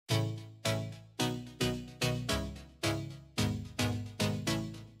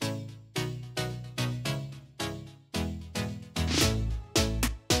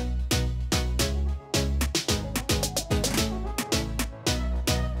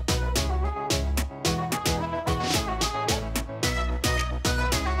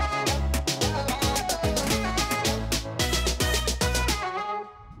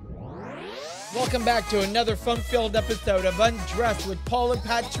Welcome back to another fun-filled episode of Undressed with Pol and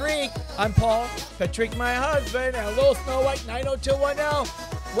Patrik. I'm Pol, Patrik my husband, and Little Snow White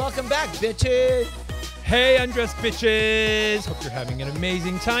 90210. Welcome back, bitches. Hey, Undressed bitches! Hope you're having an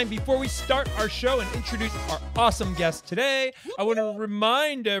amazing time. Before we start our show and introduce our awesome guest today, I want to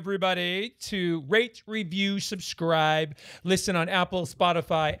remind everybody to rate, review, subscribe, listen on Apple,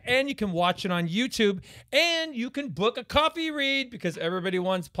 Spotify, and you can watch it on YouTube. And you can book a coffee read because everybody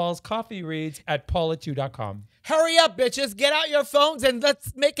wants Paul's coffee reads at paula2.com. Hurry up, bitches. Get out your phones and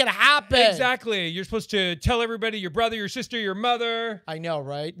let's make it happen. Exactly. You're supposed to tell everybody, your brother, your sister, your mother. I know,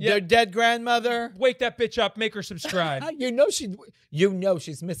 right? Yeah. Their dead grandmother. Wake that bitch up. Make her subscribe. You know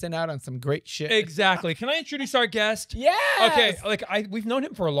she's missing out on some great shit. Exactly. Can I introduce our guest? Yes. Okay. We've known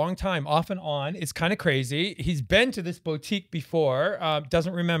him for a long time, off and on. It's kind of crazy. He's been to this boutique before.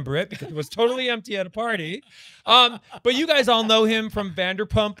 Doesn't remember it because it was totally empty at a party. But you guys all know him from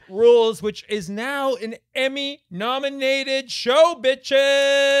Vanderpump Rules, which is now an Emmy-nominated show,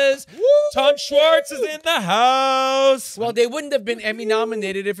 bitches. Woo! Tom Schwartz is in the house. Well, they wouldn't have been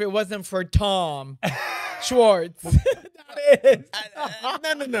Emmy-nominated if it wasn't for Tom Schwartz.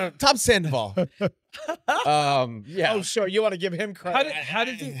 No. Tom Sandoval. Yeah. Oh, sure. You want to give him credit. How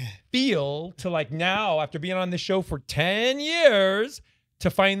does it feel to, like, now, after being on the show for 10 years, to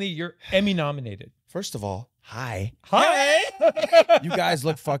finally you're Emmy-nominated? First of all, hi. Hi. You guys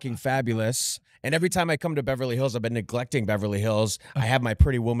look fucking fabulous. And every time I come to Beverly Hills, I've been neglecting Beverly Hills. I have my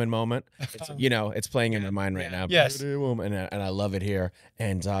Pretty Woman moment. It's playing in my mind right now. Yes. Pretty Woman, and I love it here.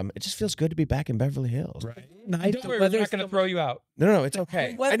 And it just feels good to be back in Beverly Hills. Right. Nice. Don't worry, we're not going to throw you out. No, it's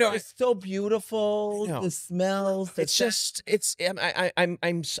okay. I know I it's so beautiful. I know. The smells.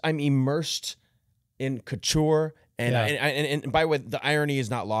 I'm immersed in couture, and by the way, the irony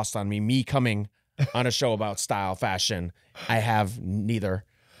is not lost on me. Me coming on a show about style, fashion, I have neither.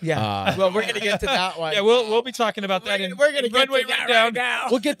 Yeah. Well, we're gonna get to that one. Yeah, we'll be talking about that. We're gonna get to that right now.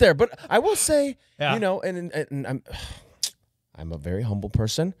 We'll get there, but I will say, Yeah. and I'm a very humble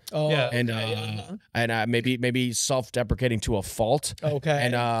person. Oh, Yeah. And maybe self-deprecating to a fault. Okay.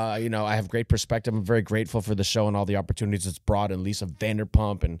 And I have great perspective. I'm very grateful for the show and all the opportunities it's brought, and Lisa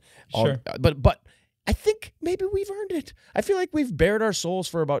Vanderpump and all. Sure. But I think maybe we've earned it. I feel like we've bared our souls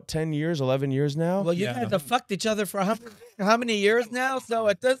for about 10 years, 11 years now. Well, you guys have fucked each other for how many years now? So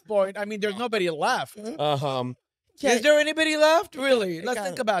at this point, I mean, there's nobody left. Is there anybody left? Really? Let's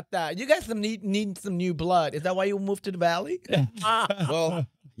think about that. You guys need some new blood. Is that why you moved to the valley? Well,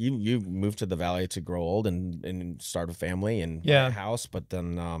 you moved to the valley to grow old and start a family and buy a house, but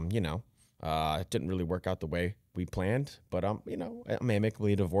then it didn't really work out the way we planned. But I'm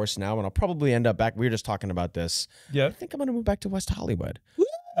amicably divorced now, and I'll probably end up back. We were just talking about this. Yeah. I think I'm gonna move back to West Hollywood.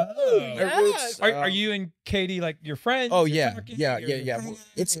 Oh, yes. Are you and Katie like your friends? Oh You're yeah. talking?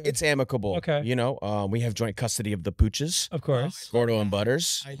 It's amicable. Okay. We have joint custody of the pooches, Of course. Gordo and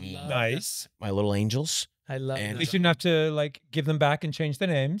Butters, Nice. my little angels. I love And- At it. least you didn't have to like give them back and change the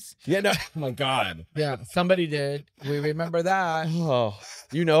names. Yeah, no. Oh my God. Yeah, somebody did. We remember that. Oh,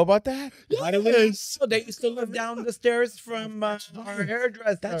 you know about that? Yes. So they used to live down the stairs from our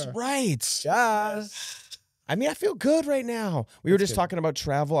hairdresser. That's right. Yes. I mean, I feel good right now. We were just talking about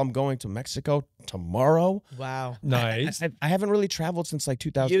travel. I'm going to Mexico tomorrow. Wow. Nice. I haven't really traveled since like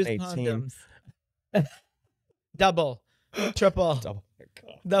Use 2018. condoms. Double. Triple.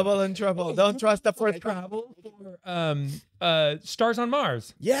 Double and triple. Don't trust the first travel. Stars on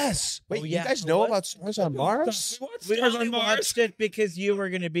Mars. Yes. Wait, yeah. you guys know about Stars on Mars? We Stars only on Mars. watched it because you were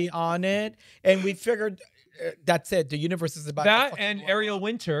going to be on it, and we figured that's it. The universe is about to That fucking and blow Ariel up.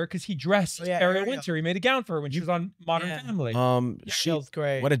 Winter, because he dressed Yeah, Ariel Ariel. Winter. He made a gown for her when she was on Modern Yeah. Family. She's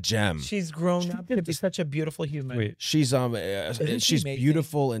great. What a gem. She's grown up to be such a beautiful human. Sweet. She's she she's amazing?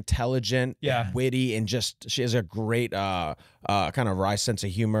 beautiful, intelligent, Yeah. witty, and just she has a great kind of wry sense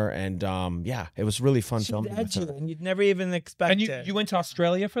of humor. And it was really fun She's filming. with edgy, her. and you'd never even expect And it. you went to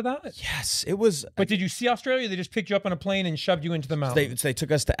Australia for that? Yes, it was. But did you see Australia? They just picked you up on a plane and shoved you into the They mountains.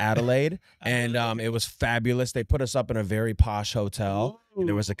 took us to Adelaide, and it was fabulous. They put us up in a very posh hotel.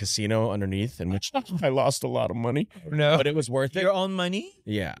 There was a casino underneath, in which I lost a lot of money, No. but it was worth it. Your own money?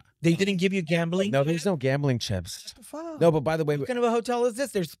 Yeah. They didn't give you gambling? No, there's no gambling chips. Fuck. No, but by the way, What kind of a hotel is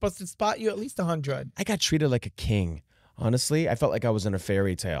this? They're supposed to spot you at least 100. I got treated like a king. Honestly, I felt like I was in a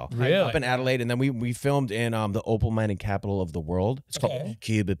fairy tale. Really? Up in Adelaide, and then we filmed in the opal mining capital of the world. It's called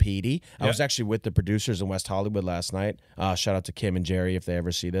Cuba PD. I was actually with the producers in West Hollywood last night. Shout out to Kim and Jerry if they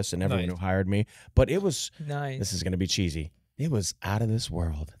ever see this, and everyone who hired me. But it was, Nice. this is going to be cheesy. It was out of this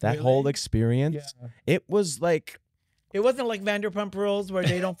world. That whole experience, it was like, It wasn't like Vanderpump Rules where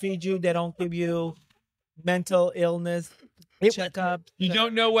they don't feed you, they don't give you mental illness checkup. You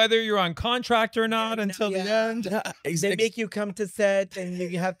don't know whether you're on contract or not until the end. They make you come to set, and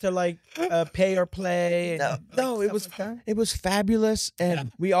you have to like pay or play. And, No, it was fabulous,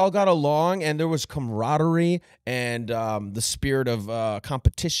 and we all got along, and there was camaraderie and the spirit of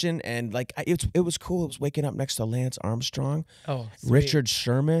competition, and like it was cool. It was waking up next to Lance Armstrong, Richard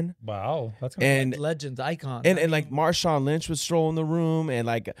Sherman, Wow, that's and legends, icons, and like Marshawn Lynch was strolling the room, and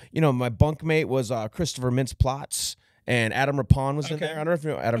like my bunkmate was Christopher Mintz-Platz. And Adam Rippon was in there. I don't know if you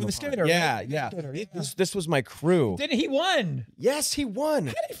know Adam. The skater, yeah, right? yeah. Skater, yeah. This was my crew. Did he won? Yes, he won.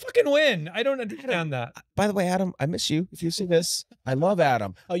 How did he fucking win? I don't understand that. By the way, Adam, I miss you. If you see this, I love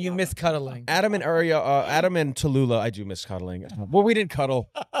Adam. Oh, you miss cuddling. Adam and Adam and Tallulah, I do miss cuddling. Well, we didn't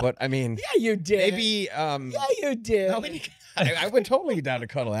cuddle, but I mean, Yeah, you did. maybe. Yeah, you did. I went totally down to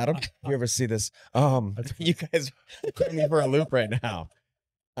cuddle, Adam. If you ever see this, you guys are putting me for a loop right now.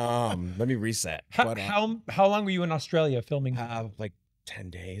 Let me reset. How long were you in Australia filming? Like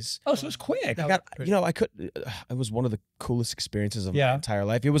 10 days. Oh, so it was quick. It was one of the coolest experiences of my entire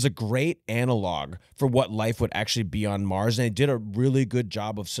life. It was a great analog for what life would actually be on Mars, and they did a really good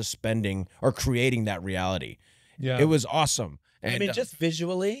job of suspending or creating that reality. Yeah, it was awesome. And, I mean, just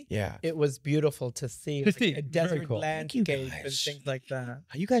visually, yeah, it was beautiful to see. A desert cool. landscape and things like that.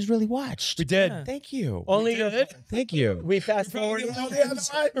 You guys really watched. We did. Yeah. Thank you. Only good. Thank you. We fast forward.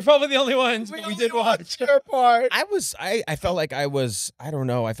 We're probably the only ones, but we did watch. Your part. I felt like I was, I don't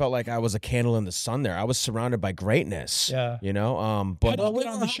know, I felt like I was a candle in the sun there. I was surrounded by greatness. Yeah. But How did you get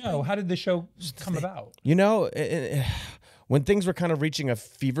on the show? How did the show come about? When things were kind of reaching a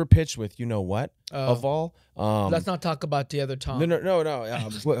fever pitch with of all. Let's not talk about the other Tom. No.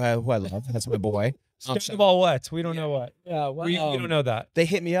 Who I love. That's my boy. Sandoval what? We don't know what. Yeah, well, We don't know that. They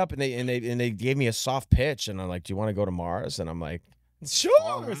hit me up and they gave me a soft pitch, and I'm like, "Do you want to go to Mars?" And I'm like,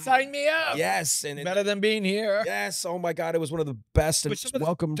 sure, sign me up. "Yes." And Better than being here. yes. Oh my God, it was one of the best and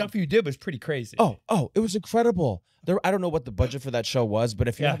welcome Stuff you did was pretty crazy. Oh, it was incredible. I don't know what the budget for that show was, but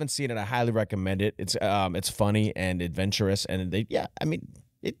if you haven't seen it, I highly recommend it. It's funny and adventurous, and they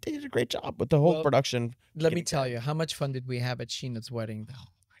did a great job with the whole production. Let me tell you, how much fun did we have at Scheana's wedding? Oh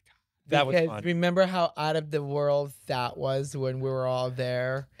my God. That was fun. Remember how out of the world that was when we were all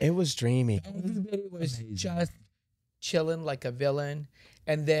there? It was dreamy. Everybody was just chilling like a villain.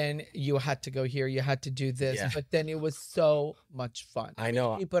 And then you had to go here, you had to do this. Yeah. But then it was so much fun. I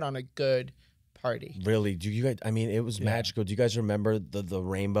know. We put on a good party. Really? Do you guys? I mean, it was magical. Do you guys remember the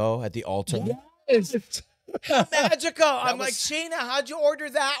rainbow at the altar? Yes. Magical. I'm like, Scheana, how'd you order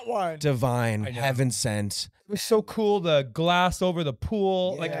that one? Divine, heaven sent. It was so cool. The glass over the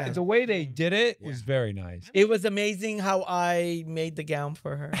pool, like the way they did it was very nice. It was amazing how I made the gown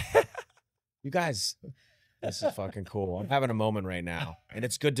for her. You guys, this is fucking cool. I'm having a moment right now, and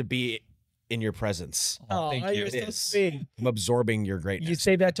it's good to be in your presence. Oh, thank you. you're so sweet. I'm absorbing your greatness. You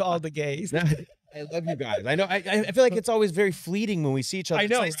say that to all the gays. I love you guys. I know. I feel like it's always very fleeting when we see each other. I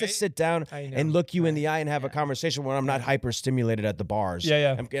know, it's nice to right? sit down and look you in the eye and have a conversation when I'm not hyper stimulated at the bars.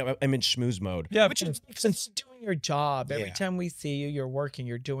 Yeah. I'm in schmooze mode. Yeah, Which is since doing your job. Every time we see you, you're working,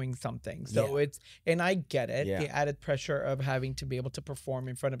 you're doing something. So and I get it. Yeah. The added pressure of having to be able to perform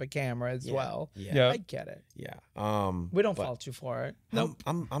in front of a camera as well. Yeah. I get it. Yeah. We don't fault you for it. No,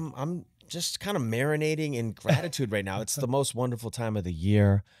 I'm just kind of marinating in gratitude right now. It's the most wonderful time of the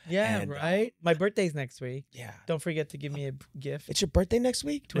year. Yeah, And, right? My birthday's next week. Yeah. Don't forget to give me a gift. It's your birthday next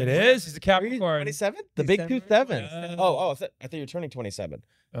week? It is. He's a Capricorn. 27? The big 27. I thought you were turning 27.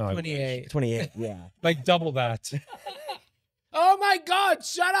 28. 28. Yeah. Like double that. Oh my God,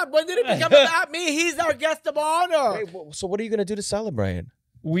 shut up. When did it become about me? He's our guest of honor. Wait, so what are you going to do to celebrate?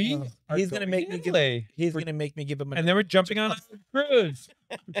 He's gonna make me give. He's gonna make me give him. And then we're jumping on a cruise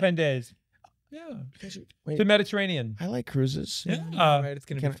for 10 days. Yeah, the Mediterranean. I like cruises. Yeah, right. It's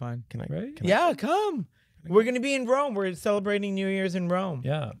gonna be fun. Can I? Right? Yeah, come. We're gonna be in Rome. We're celebrating New Year's in Rome.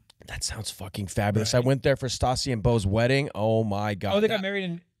 Yeah, that sounds fucking fabulous. Right. I went there for Stassi and Bo's wedding. Oh my God. Oh, they got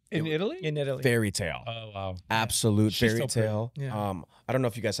married in Italy? In Italy. Fairy tale. Oh wow. Absolute She's fairy so tale. Yeah. I don't know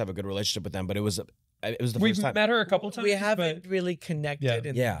if you guys have a good relationship with them, but it was the We've first time. met her a couple times. We haven't really connected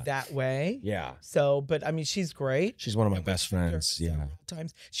in that way. Yeah. So, but I mean, she's great. She's one of my best friends. Yeah.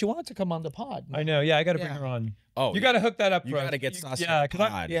 Times she wanted to come on the pod. I know. Yeah, I got to bring her on. Oh, you got to hook that up. You got to get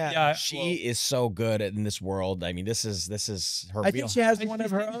Stassi. Yeah, She is so good in this world. I mean, this is her. I think she has one of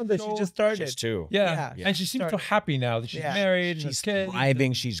her own that she just started. She's two. Yeah. And she seems so happy now that she's married. She's kids.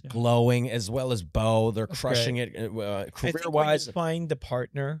 thriving. She's glowing, as well as Bo. They're crushing it career-wise. Find the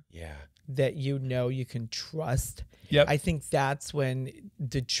partner. Yeah. That you can trust. Yep. I think that's when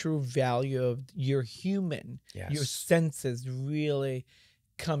the true value of your human, your senses really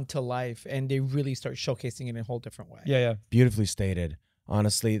come to life and they really start showcasing it in a whole different way. Yeah. Beautifully stated.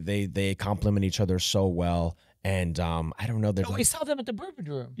 Honestly, they complement each other so well. And I don't know. We saw them at the Bourbon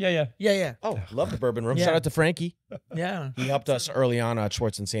Room. Yeah. Oh, love the Bourbon Room. Yeah. Shout out to Frankie. Yeah. He helped us early on at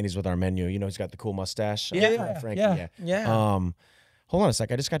Schwartz and Sandy's with our menu. You know, he's got the cool mustache. Frankie. Yeah. Hold on a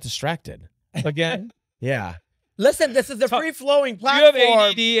sec. I just got distracted. Again. Yeah. Listen, this is a free-flowing platform. You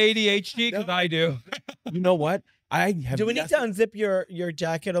have ADD, ADHD, because I do. You know what? I have. Do we need to unzip your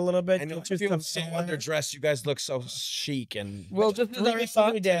jacket a little bit? I know. I feel so underdressed. You guys look so chic and well, just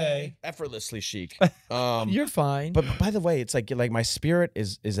every day, effortlessly chic. You're fine. But by the way, it's like my spirit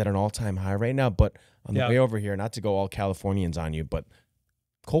is at an all-time high right now. But on the way over here, not to go all Californians on you, but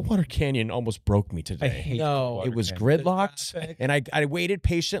Coldwater Canyon almost broke me today. I hate it was gridlocked, and I waited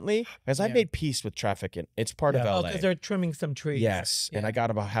patiently as I made peace with traffic, and it's part of LA. Because they're trimming some trees. Yes, and I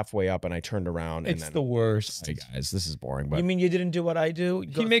got about halfway up, and I turned around. It's and then, the worst. Sorry, guys, this is boring. But you mean you didn't do what I do?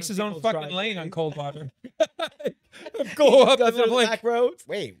 He makes his own fucking lane on Coldwater. Go up through the back roads.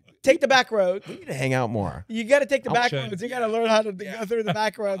 Wait. Take the back road. We need to hang out more. You got to take the back roads. You got to learn how to go through the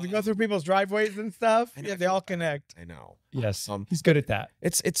back roads and go through people's driveways and stuff. Yeah, they all connect. I know. Yes, he's good at that.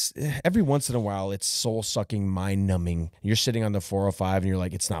 It's every once in a while, it's soul sucking, mind numbing. You're sitting on the 405 and you're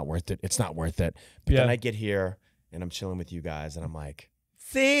like, it's not worth it. It's not worth it. But then I get here and I'm chilling with you guys and I'm like,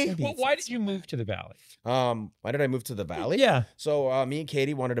 see? Well, why did you move to the Valley? Why did I move to the Valley? Yeah. So me and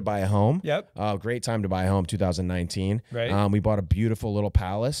Katie wanted to buy a home. Yep. Great time to buy a home, 2019. Right. We bought a beautiful little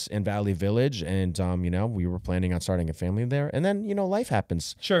palace in Valley Village, and you know, we were planning on starting a family there. And then, you know, life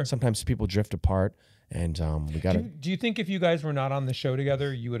happens. Sure. Sometimes people drift apart, and we got to. Do you think if you guys were not on the show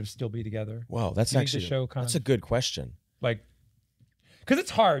together, you would have still be together? Well, that's actually that's a good question. Like, because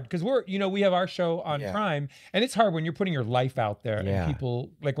it's hard, because we have our show on Prime, and it's hard when you're putting your life out there, and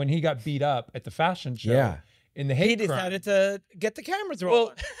people, like when he got beat up at the fashion show in the hate crime. He decided to get the cameras rolling.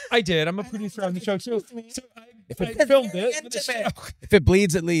 Well, I did. I'm a producer on the show too. So I filmed it. If it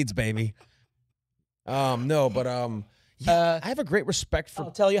bleeds, it leads, baby. No, but I have a great respect for.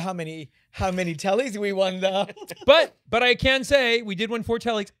 I'll tell you how many tellies we won though. but I can say we did win 4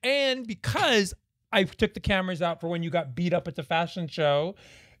 tellies, and because I took the cameras out for when you got beat up at the fashion show,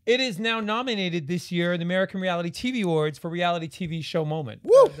 it is now nominated this year in the American Reality TV Awards for Reality TV Show Moment.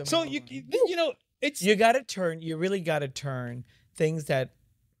 Woo! So you know, it's you really got to turn things that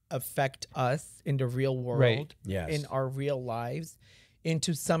affect us in the real world, in our real lives,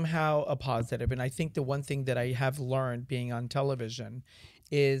 into somehow a positive. And I think the one thing that I have learned being on television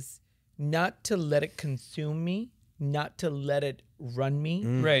is not to let it consume me, not to let it run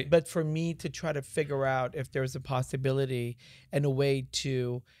me, but for me to try to figure out if there's a possibility and a way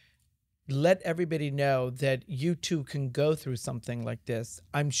to let everybody know that you too can go through something like this.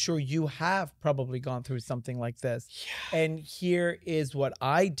 I'm sure you have probably gone through something like this. Yeah. And here is what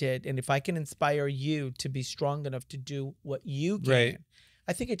I did. And if I can inspire you to be strong enough to do what you can,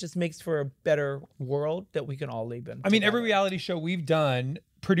 I think it just makes for a better world that we can all live in. I mean, every reality show we've done,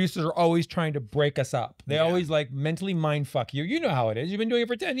 producers are always trying to break us up. They always like mentally mind fuck you. You know how it is. You've been doing it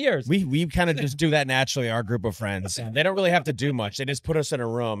for 10 years. We kind of just do that naturally, our group of friends. They don't really have to do much. They just put us in a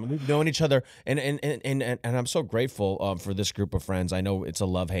room. We've known each other, and I'm so grateful for this group of friends. I know it's a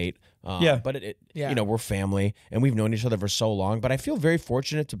love-hate. But you know, we're family, and we've known each other for so long. But I feel very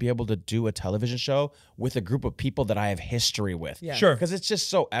fortunate to be able to do a television show with a group of people that I have history with. Yeah. Sure. Because it's just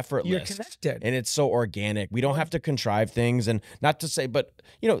so effortless. You're connected. And it's so organic. We don't have to contrive things. And not to say, but,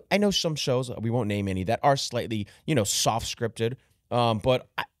 you know, I know some shows, we won't name any, that are slightly, you know, soft scripted. But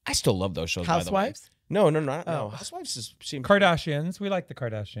I still love those shows, Housewives? by the way. No. Housewives seem Kardashians. We like the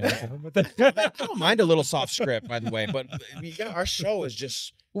Kardashians. I don't mind a little soft script, by the way, but our show is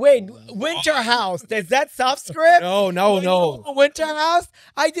just. Wait, Winter House. Is that soft script? No. Winter House?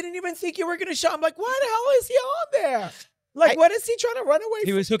 I didn't even think you were going to show. I'm like, why the hell is he on there? Like, what is he trying to run away from?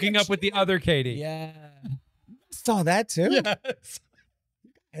 He was hooking up with the other Katie. Yeah. Saw that too? Yes.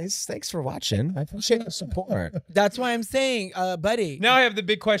 Guys, thanks for watching. I appreciate the support. That's why I'm saying, buddy. Now I have the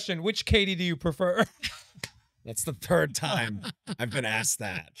big question. Which Katie do you prefer? That's the 3rd time I've been asked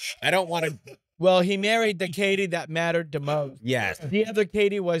that. I don't want to. Well, he married the Katie that mattered the most. Yes. The other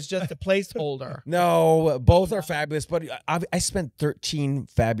Katie was just a placeholder. No, both are fabulous. But I spent 13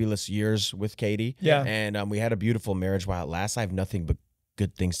 fabulous years with Katie. Yeah. And we had a beautiful marriage while it lasts. I have nothing but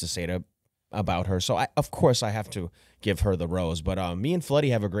good things to say about her. So, of course, I have to give her the rose. But me and Floody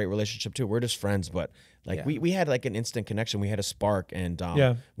have a great relationship, too. We're just friends. But Like we had like an instant connection. We had a spark, and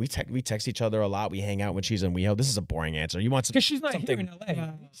we text each other a lot. We hang out when she's in WeHo. This is a boring answer. You want because she's not here in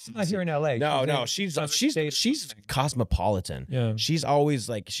LA. She's not here in LA. No, she's cosmopolitan. Yeah, she's always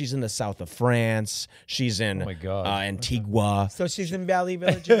like she's in the south of France. She's in Antigua. So she's in Valley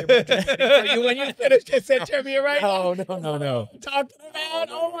Village. You when you finish this interview, right? No. Talking about.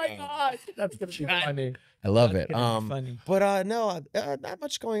 Oh my God, that's gonna be funny. I love it. Funny. But no, not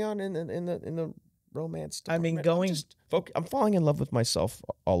much going on in the romance stuff. I mean, I'm falling in love with myself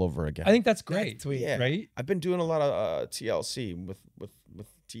all over again. I think that's great. That's sweet, right? I've been doing a lot of TLC with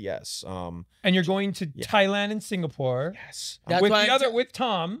TS. And you're going to Thailand and Singapore. Yes. That's with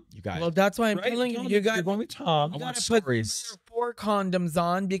Tom. You guys. Well, that's why I'm telling you. You're going with Tom. You gotta put 3 or 4 condoms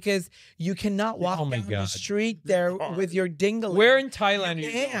on because you cannot walk down the street there with your dingle. Where in Thailand are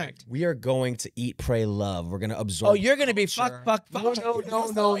you going? We are going to eat, pray, love. We're gonna absorb. Oh, you're gonna be fuck. No.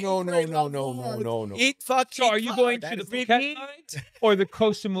 Eat, fuck. So are you going to the Phuket side or the Koh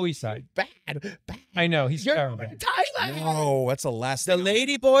Samui side? Bad. I know he's terrible. Thailand. No, that's the last. The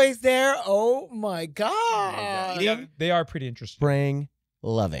lady boys there. Oh my God. Yeah, they are pretty interesting. Praying,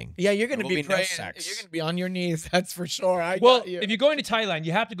 loving. Yeah, you're gonna be praying. No You're gonna be on your knees. That's for sure. Well, if you're going to Thailand,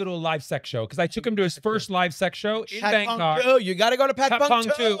 you have to go to a live sex show because I took him to his first live sex show in Bangkok. You gotta go to Pat Pong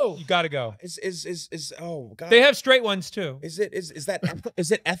too. You gotta go. Oh God. They have straight ones too. Is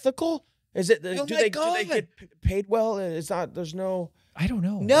it ethical? Is it? Do they get paid well? It's not. There's no. I don't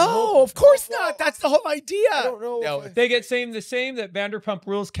know. No, of course not. That's the whole idea. I don't know. No, they get the same that Vanderpump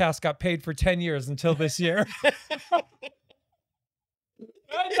Rules cast got paid for 10 years until this year. That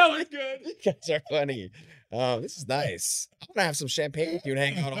was good. You guys are funny. This is nice. I'm gonna have some champagne with you and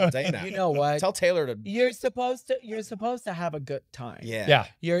hang out all day now. You know what? Tell Taylor to. You're supposed to have a good time. Yeah.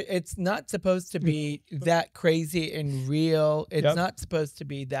 It's not supposed to be that crazy and real. It's not supposed to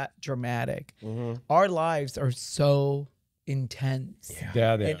be that dramatic. Our lives are so intense.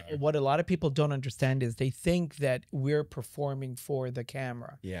 Yeah, and what a lot of people don't understand is they think that we're performing for the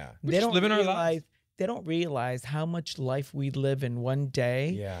camera. Yeah. They don't live in our lives. They don't realize how much life we live in one day.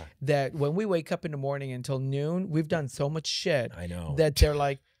 Yeah. That when we wake up in the morning until noon, we've done so much shit. I know. That they're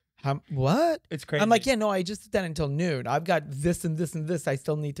like, what? It's crazy. I'm like, yeah, no, I just did that until noon. I've got this and this and this I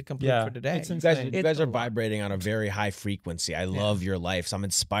still need to complete for today. It's insane. You guys are vibrating on a very high frequency. I love your life. So I'm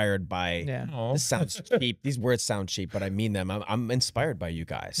inspired by. This sounds cheap. These words sound cheap, but I mean them. I'm inspired by you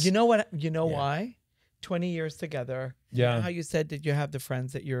guys. You know what? You know why? 20 years together. Yeah. You know how you said that you have the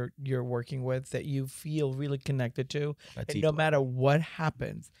friends that you're working with that you feel really connected to, and no matter what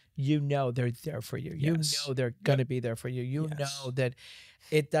happens, you know they're there for you. You know they're gonna be there for you. You know that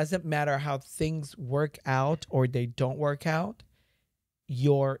it doesn't matter how things work out or they don't work out.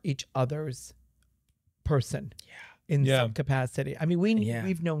 You're each other's person. In some capacity. I mean,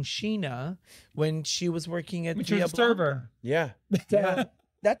 we've known Scheana when she was working at the server. Yeah.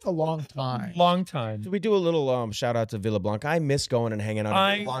 That's a long time. Long time. We do a little shout out to Villa Blanca. I miss going and hanging out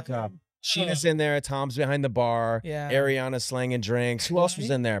at Villa Blanca. Scheana's in there. Tom's behind the bar. Yeah. Ariana's slanging drinks. Who else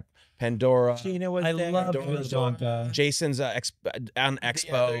was in there? Pandora. Scheana was there. I love Villa Blanca. Jason's on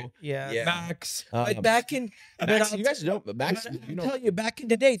Expo. Yeah. Max. But back in... Max, you guys don't... Max, you know. Tell you, back in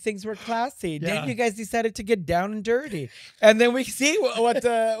the day, things were classy. Then you guys decided to get down and dirty. And then we see what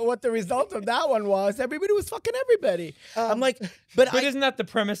the result of that one was. Everybody was fucking everybody. I'm like... But isn't that the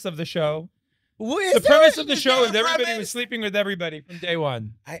premise of the show? The premise of the show is everybody was sleeping with everybody from day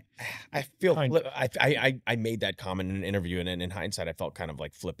one. I feel I made that comment in an interview, and in hindsight, I felt kind of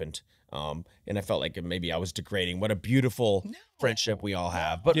like flippant. And I felt like maybe I was degrading what a beautiful friendship we all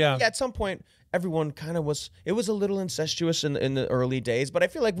have. But at some point, everyone kind of was. It was a little incestuous in the early days, but I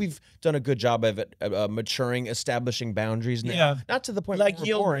feel like we've done a good job of it, maturing, establishing boundaries now. Yeah. Not to the point like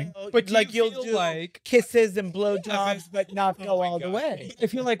where we're boring. But like you'll do like kisses and blowjobs, but not go all the way. I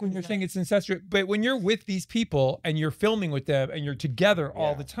feel like when you're saying it's incestuous, but when you're with these people and you're filming with them and you're together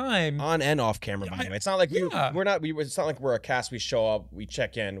all the time, on and off camera. By the way, it's not like we're not. It's not like we're a cast. We show up, we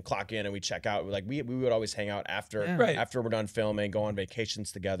check in, clock in, and we check out. Like we would always hang out after we're done filming, go on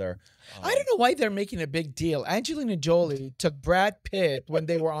vacations together. I don't know why they're making a big deal. Angelina Jolie took Brad Pitt when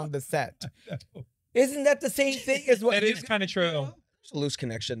they were on the set. Isn't that the same thing as what? That is kind of true. There's a loose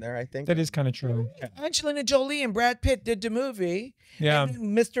connection there, I think. That is kind of true. Angelina Jolie and Brad Pitt did the movie. Yeah.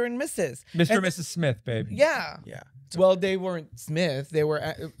 Mr. and Mrs. Mr. and Mrs. Smith, babe. Yeah. Yeah. Well, they weren't Smith. They were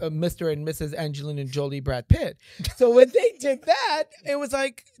Mr. and Mrs. Angelina Jolie, Brad Pitt. So when they did that, it was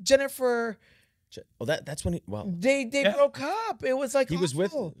like Jennifer Oh, that's when they broke up. It was like he was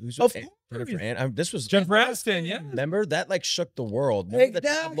with Jennifer this was Jennifer Aniston. Yeah, remember that like shook the world.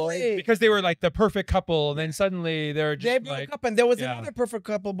 Exactly. Because they were like the perfect couple, and then suddenly they broke up, and there was another perfect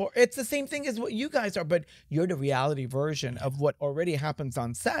couple. It's the same thing as what you guys are, but you're the reality version of what already happens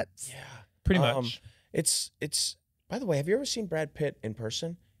on sets. Yeah, pretty much. It's. By the way, have you ever seen Brad Pitt in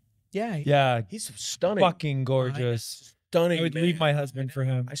person? Yeah, he's stunning, fucking gorgeous. Stunning. I would leave my husband for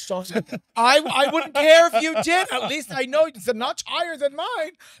him. I saw him. I wouldn't care if you did. At least I know it's a notch higher than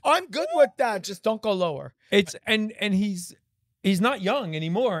mine. I'm good with that. Just don't go lower. It's and he's not young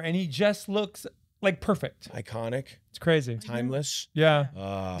anymore, and he just looks like perfect. Iconic. It's crazy. Timeless.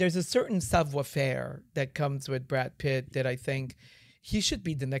 Yeah. There's a certain savoir-faire that comes with Brad Pitt that I think he should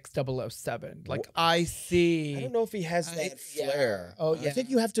be the next 007. Like, I don't know if he has that flair. Oh, yeah. I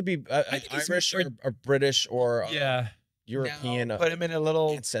think you have to be Irish or British or European. Put him in a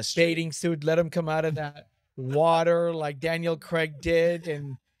little bathing suit. Let him come out of that water like Daniel Craig did.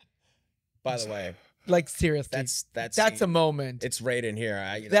 And by the way, like, seriously, that's a moment. It's right in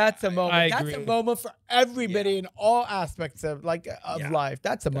here. That's a moment. I that's agree. a moment for everybody in all aspects of life.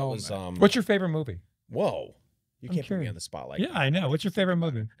 That's a moment. What's your favorite movie? Whoa. You can't put me on the spot like that. I know. What's your favorite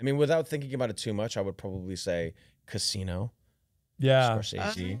movie? I mean, without thinking about it too much, I would probably say Casino. Yeah.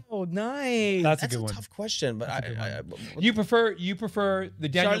 Scorsese. Oh, nice. That's a good one. Tough question, but you prefer the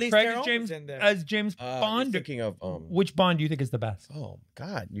Daniel Craig as James Bond? Thinking of which Bond do you think is the best? Oh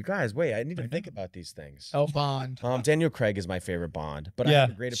God, you guys, wait! I need to think about these things. Oh, Bond. Daniel Craig is my favorite Bond, but I have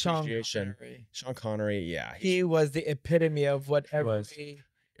a great appreciation. Sean Connery, yeah, he was the epitome of what every.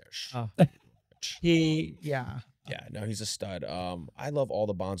 Yeah, no, he's a stud. I love all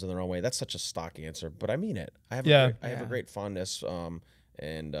the Bonds in their own way. That's such a stock answer, but I mean it. I have a great fondness.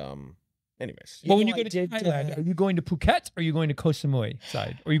 Anyways. Well, when you go to Thailand, are you going to Phuket or are you going to Koh Samui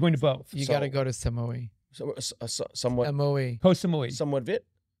side? Or are you going to both? You got to go to Samui. Somewhat. Samui. Koh Samui. Somewhat vit.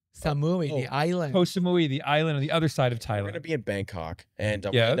 Samui, the island. Koh Samui, the island on the other side of Thailand. We're gonna be in Bangkok, and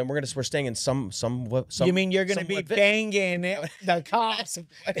then we're staying in some. You mean you're gonna be banging the cops in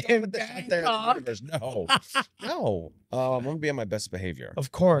Bangkok? No. I'm gonna be on my best behavior.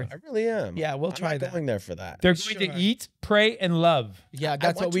 Of course, I really am. Yeah, we'll try that. Going there for that. They're going to eat, pray, and love. Yeah,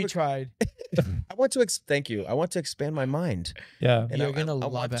 that's what we tried. I want to thank you. I want to expand my mind. Yeah, and you're gonna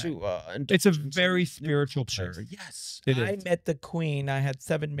love it. It's a very spiritual place. Yes, it is. I met the Queen. I had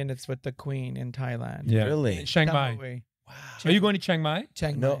 7 minutes with the Queen in Thailand. Yeah, really. In Chiang Mai. Wow. Are you going to Chiang Mai?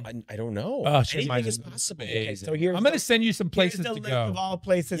 No, I don't know. Chiang Mai is possible. Okay, so I'm going to send you some places to go. Of all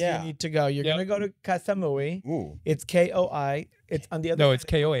places you need to go, you're going to go to Koh Samui. Ooh. It's KOI. It's on the other. No, it's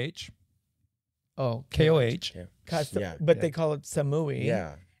KOH. Oh, KOH. Yeah. But they call it Samui.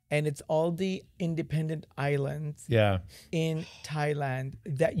 Yeah. And it's all the independent islands in Thailand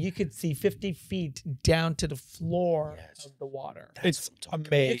that you could see 50 feet down to the floor of the water. It's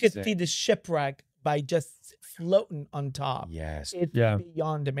amazing. You could see the shipwreck by just floating on top. Yes. It's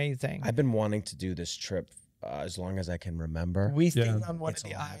beyond amazing. I've been wanting to do this trip as long as I can remember. We stayed on one of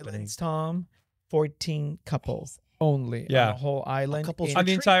the islands, Tom. 14 couples. Only on the whole island. On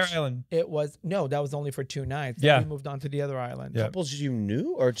the entire island. It was that was only for 2 nights. Yeah, we moved on to the other island. Couples you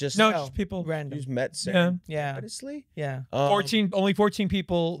knew or just just people random? You met honestly? Yeah. Only 14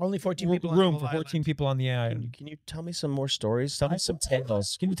 people. Only 14 people. Room for 14 people on the island. Can you tell me some more stories? Tell me some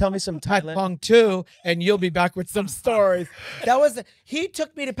tales. Can you tell me some Thailand? Pong too, and you'll be back with some stories. He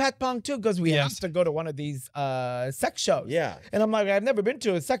took me to Pat Pong too because we have to go to one of these sex shows. Yeah. And I'm like, I've never been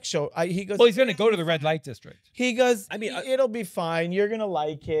to a sex show. He goes, well, he's going to go to the Red Light District. He goes, I mean, it'll be fine. You're gonna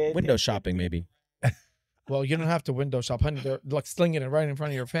like it. Window shopping, maybe. Well, you don't have to window shop, honey. They're like slinging it right in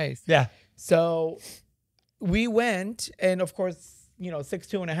front of your face. Yeah. So we went, and of course,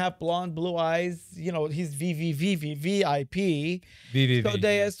 6'2.5", blonde, blue eyes. He's VIP. So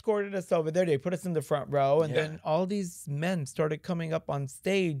they escorted us over there. They put us in the front row, and then all these men started coming up on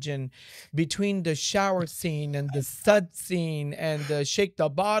stage. And between the shower scene and the stud scene and the shake the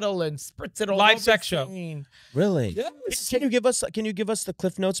bottle and spritz it all live over sex scene. show. Really? Yes. Can you give us the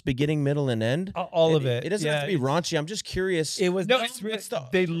Cliff Notes, beginning, middle, and end? All of it. It doesn't have to be raunchy. I'm just curious. It was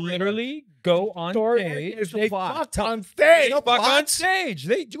they literally go on stage. They fuck on stage. Fuck on stage.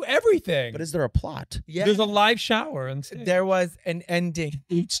 They do everything. But is there a plot? Yeah. There's a live shower. And there was an ending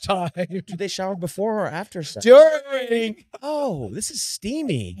each time. Do they shower before or after sex? During. Oh, this is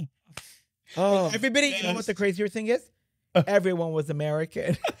steamy. Oh, everybody. You know what the crazier thing is? Everyone was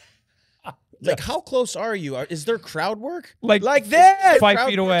American. Like, how close are you? Is there crowd work? Like this, 5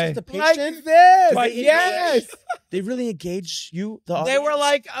 feet away. Like this. Like, yes. They really engage you. They were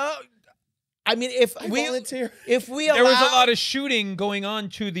like, oh. I mean, if I we volunteer. if we There was a allowed- lot of shooting going on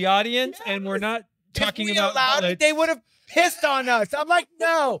to the audience, and we're not talking if we about allowed it, bullets. they would have pissed on us. I'm like,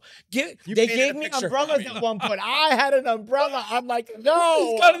 no. They painted gave a me picture. umbrellas at one point. I had an umbrella. I'm like,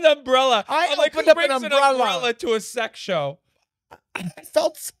 no. He's got an umbrella. I I'm like, opened who up an brings umbrella? to a sex show?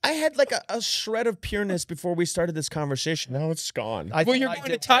 I had like a shred of pureness before we started this conversation. Now it's gone. Well, you're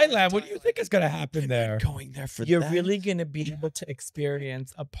going to Thailand. What do you think is going to happen there? Going there for You're that? really going to be able to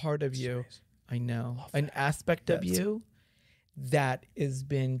experience a part of you. I know. An aspect of you that has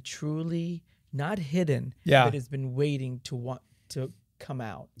been truly not hidden, but has been waiting to want to come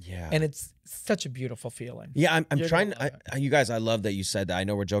out. Yeah. And it's such a beautiful feeling. Yeah, I'm You're trying. gonna love You guys, I love that you said that. I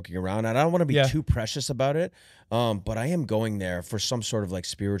know we're joking around, and I don't want to be too precious about it. But I am going there for some sort of like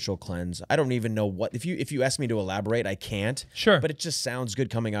spiritual cleanse. I don't even know what. If you ask me to elaborate, I can't. Sure. But it just sounds good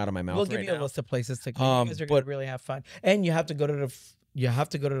coming out of my mouth. We'll give right you a now. list of places to go. You guys are going to really have fun. And you have to go to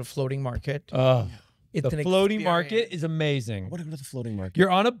the floating market. It's the an floating market experience. is amazing. I want to go to the floating market. You're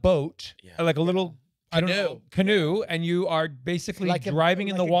on a boat, like a little canoe, and you are basically Like driving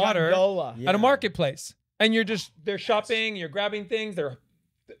in the a water gondola. at a marketplace, and they're shopping, you're grabbing things, they're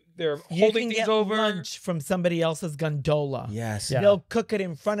You holding can things get over. lunch from somebody else's gondola. Yes. Yeah. They'll cook it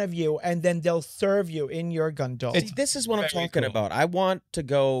in front of you, and then they'll serve you in your gondola. See, this is what I'm very talking cool. about. I want to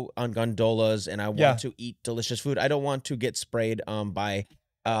go on gondolas and I want to eat delicious food. I don't want to get sprayed by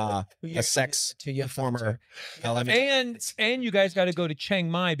a sex performer. And you guys got to go to Chiang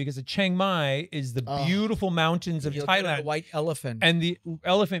Mai, because the Chiang Mai is the beautiful mountains of You'll get a Thailand, white elephant. and the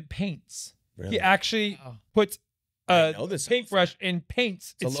elephant paints. Really? He actually puts I know this paintbrush and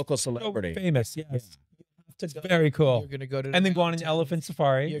paints. It's a local celebrity. So famous, yes. It's very cool. You're gonna go to And then go on an elephant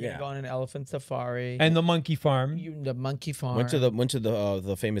safari. You're gonna go on an elephant safari And the monkey farm. the monkey farm. Went to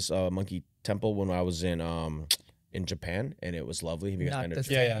the famous monkey temple when I was in Japan, and it was lovely. Have you guys Not been the to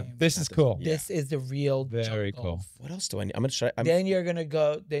same. Yeah. This is cool. This is the real Very jungle. cool. What else do I need? I'm gonna try. Then you're gonna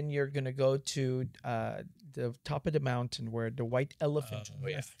go. Then you're gonna go to the top of the mountain where the white elephant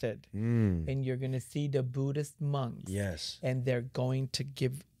rested, and you're gonna see the Buddhist monks. Yes. And they're going to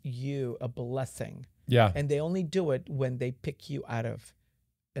give you a blessing. Yeah. And they only do it when they pick you out of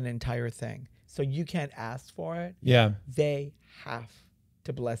an entire thing. So you can't ask for it. Yeah. They have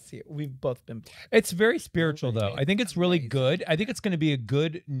to bless you. We've both been blessed. It's very spiritual, though. I think it's really good. I think it's going to be a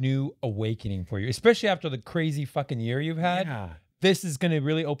good new awakening for you, especially after the crazy fucking year you've had. Yeah. This is going to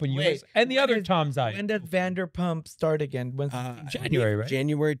really open your eyes. And the other Tom's eyes. When did Vanderpump start again? When January, right?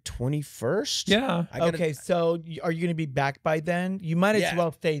 January 21st. Yeah. okay, so are you going to be back by then? You might as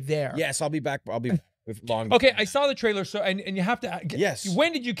well stay there. Yes, I'll be back. I'll be with long. Okay, I saw the trailer, so and you have to. Yes.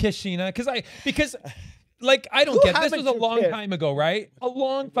 When did you kiss Scheana? Because like I don't get this was haven't a you long kissed? time ago, right? A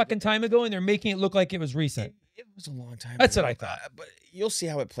long fucking time ago, and they're making it look like it was recent. It was a long time. That's ago, what I thought. But you'll see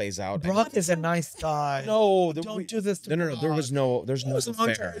how it plays out. Brock is a nice guy. No, Don't do this to No. There was no. There's no was a long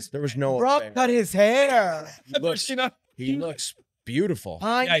affair. time. There was no. Brock affair. cut his hair. He looks beautiful.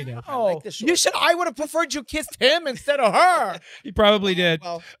 I know. know. I like this You should. I would have preferred you kissed him instead of her. He probably did.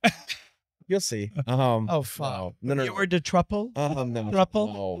 Well, you'll see. Oh fuck. No. You were the trouble. No.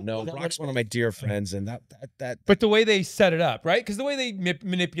 Thruple? No. Brock's one of my dear friends, and that. But the way they set it up, right? Because the way they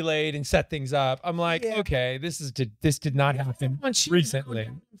manipulate and set things up, I'm like, Yeah. okay, this did not happen When she recently.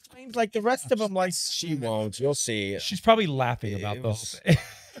 flames like the rest of them, like She won't. You'll see. She's probably laughing about It the whole was- thing.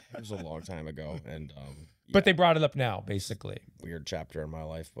 It was a long time ago, and But they brought it up now, basically. weird chapter in my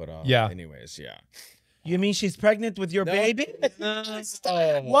life. But Yeah. Anyways, yeah. You mean she's pregnant with your No. baby?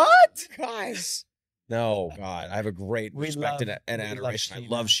 Oh, What? guys? No, God, I have a great We respect love- and we love adoration. I Scheana.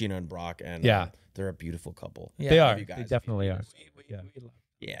 love Sheena and Brock, and Yeah. they're a beautiful couple. Yeah. They love are. you guys. They definitely are. Yeah.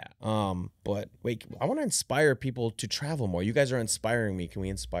 Yeah. But wait, I want to inspire people to travel more. You guys are inspiring me. Can we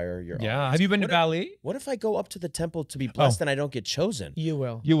inspire your Yeah. audience? Have you been to What if- Bali? What if I go up to the temple to be blessed and I don't get chosen? You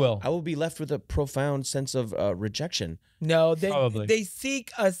will. You will. I will be left with a profound sense of rejection. No, Probably. they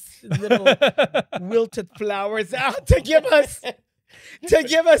seek us little wilted flowers out to give us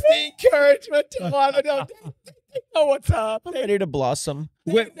the encouragement to want to know. They know what's up. I'm ready to blossom.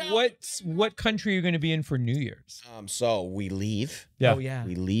 What country are you going to be in for New Year's? So we leave. Yeah. Oh yeah.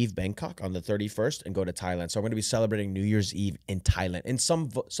 We leave Bangkok on the 31st and go to Thailand. So I'm going to be celebrating New Year's Eve in Thailand. In some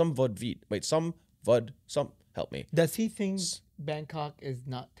help me. Does he think Bangkok is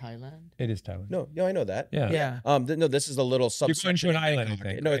not Thailand? It is Thailand. No, I know that. Yeah. Yeah. No, this is a little You're going subsection. to an of island, I Bangkok.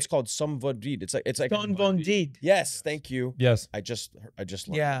 think. No, right? it's called Samvodvid. It's like Don Von Deed. Yes, thank you. Yes. I just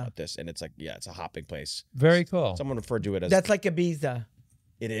learned Yeah. about this, and it's like it's a hopping place. Very cool. Someone referred to it as That's like Ibiza,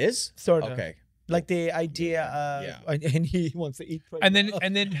 it is. sort of. Okay. Like the idea of, and he wants to eat. And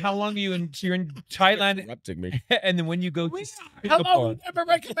then how long are you in? You're in Thailand. Interrupting me. And then when you go to Hello, Singapore, we never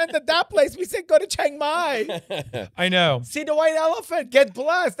recommended that place. We said go to Chiang Mai. I know. See the white elephant, get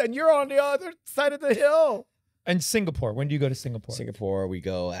blessed, and you're on the other side of the hill. And Singapore. When do you go to Singapore? Singapore, we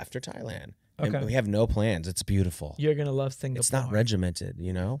go after Thailand. Okay. And we have no plans. It's beautiful. You're gonna love Singapore. It's not regimented,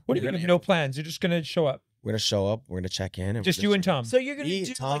 you know. What do you mean? No plans. You're just gonna show up. We're gonna show up. We're gonna check in. And Just you and Tom. So you're gonna Me,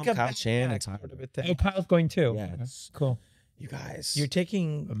 do Tom, like a Kyle, Chan, and backpack Tyler. sort of a Oh, thing. Kyle's going too. Yeah, Okay. it's- Cool. You guys. You're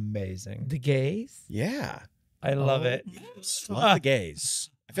taking Amazing. the gays. Yeah. I love it. Love the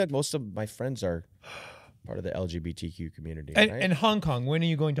gays. I feel like most of my friends are part of the LGBTQ community. Right? And Hong Kong. When are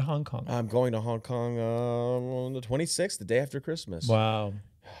you going to Hong Kong? I'm going to Hong Kong on the 26th, the day after Christmas. Wow.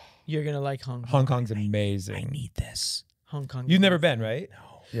 You're gonna like Hong Kong. Hong Kong's amazing. I need this. Hong Kong. You've never been, right?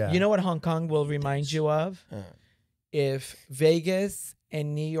 No. Yeah. You know what Hong Kong will remind you of? If Vegas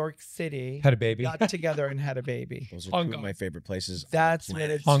and New York City Had a baby. got together and had a baby. Those are Hong two Kong. of my favorite places. That's what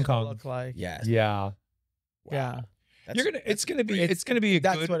it's Hong gonna Kong. look like. Yes. Yeah. Yeah. That's- It's gonna be a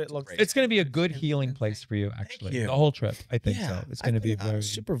That's good. what it looks like. It's gonna be a good healing place for you, actually. you. The whole trip, I think Yeah. so. It's gonna I've be been, very.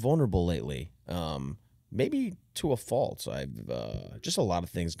 super vulnerable lately. Maybe to a fault. I've just a lot of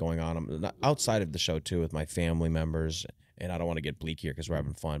things going on. I'm not, outside of the show too with my family members, and I don't want to get bleak here because we're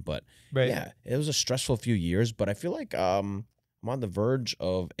having fun. But Right. yeah, it was a stressful few years. But I feel like I'm on the verge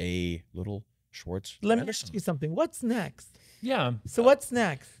of a little Schwartz. Let me renaissance. ask you something. What's next? Yeah. So what's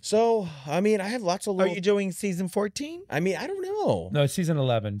next? So I mean, I have lots of. Are Little, you doing season 14? I mean, I don't know. No, season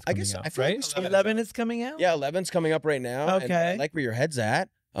 11. I guess out, I feel like right. we still- 11 is coming out? Yeah, 11's coming up right now. and I Okay. like where your head's at.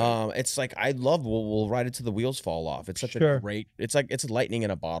 It's like I love we'll ride it till the wheels fall off. It's such Sure. a great. It's like it's lightning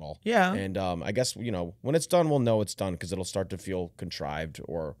in a bottle. Yeah. And I guess when it's done, we'll know it's done because it'll start to feel contrived,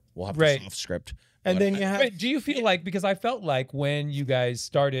 or we'll have Right. the soft script. And But then you have Wait, do you feel like, because I felt like when you guys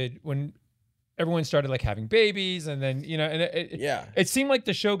started, when everyone started like having babies, and then and yeah, it seemed like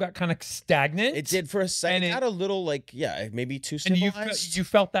the show got kind of stagnant. it did for a second. And It got a little maybe too And civilized. you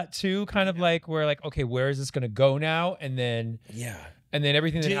felt that too, kind of like where like, okay, where is this going to go now? And then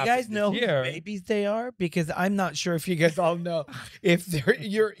everything Do that you happened guys know this whose year. babies they are? Because I'm not sure if you guys all know if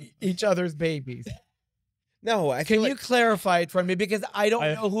you're each other's babies. No, I Can feel you like clarify it for me? Because I don't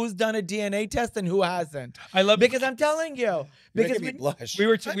know who's done a DNA test and who hasn't. I love Because I'm telling you. you're Because making me blush. we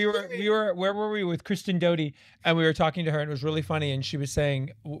were where were we with Kristen Doty, and we were talking to her, and it was really funny, and she was saying,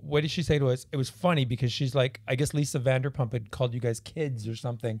 what did she say to us? It was funny because she's like, I guess Lisa Vanderpump had called you guys kids or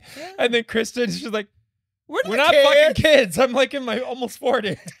something, and then Kristen, she's like, we're not fucking kids. I'm like in my almost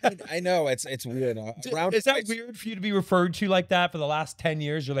 40. I know it's weird. Is that weird for you to be referred to like that for the last 10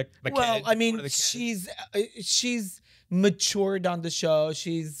 years? You're like, the Well, kid, I mean, one of the kids. she's matured on the show.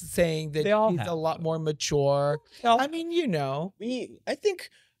 She's saying that They all she's have. a lot more mature. I mean, I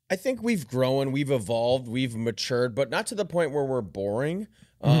think we've grown, we've evolved, we've matured, but not to the point where we're boring.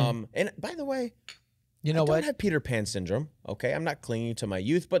 And by the way, you know I what? don't have Peter Pan syndrome. Okay, I'm not clinging to my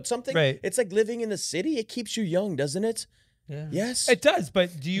youth, but something. Right. It's like living in the city. It keeps you young, doesn't it? Yeah. Yes. It does,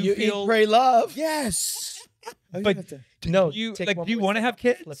 but do you, You feel eat, pray, love. yes. But No, you take like? one Do you more want to step. have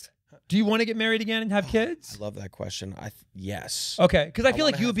kids? Flip. Do you want to get married again and have I kids? love that question. Yes. Okay, because I I feel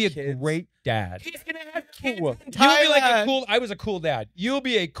like wanna you would be a have kids. great dad. He's gonna have kids. You'll be like a cool. I was a cool dad. You'll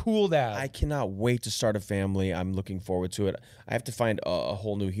be a cool dad. I cannot wait to start a family. I'm looking forward to it. I have to find a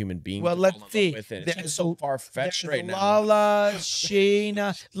whole new human being. Well, to let's fall in love see. with, and There's it's just so far fetched There's right now. Lala,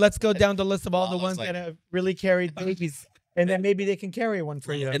 Scheana. Let's go down the list of all the Lala's ones like- that have really carried babies, and then maybe they can carry one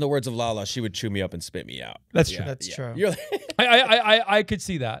for you. In the words of Lala, she would chew me up and spit me out. That's Yeah, true. That's yeah. true. You're I could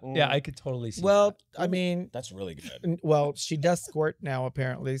see that. Yeah, I could totally see. Well, that. I mean, That's really good. well, she does squirt now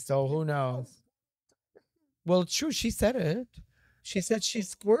apparently, so who knows? Well, true. She said it. She said she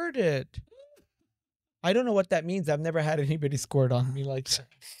squirted. I don't know what that means. I've never had anybody squirt on me like that.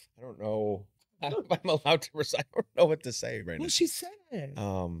 I don't know if I'm allowed to recite. I don't know what to say right Well, now. she said it.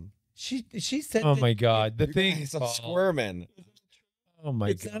 She said. Oh that my God, the thing It's is a squirming. Oh my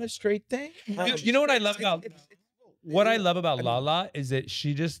It's God. not a straight thing. You know what I love about what I love about Lala is that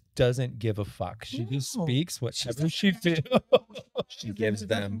she just doesn't give a fuck. She just No. speaks whatever she feels. She gives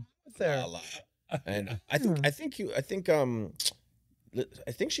them there. a lot. And I think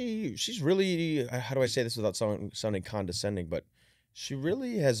she's really, how do I say this without sounding condescending, but she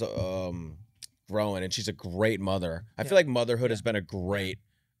really has grown, and she's a great mother. I feel like motherhood has been a great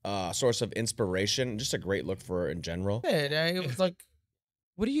source of inspiration, just a great look for her in general. I was like,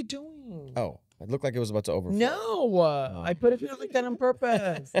 "What are you doing?" Oh, it looked like it was about to overflow. No, I put it here like that on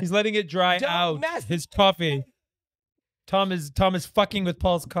purpose. He's letting it dry Don't out. mess His coffee. Tom is fucking with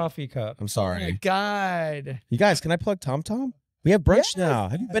Paul's coffee cup. I'm Oh my sorry. God. You guys, can I plug Tom? We have brunch Yes. now.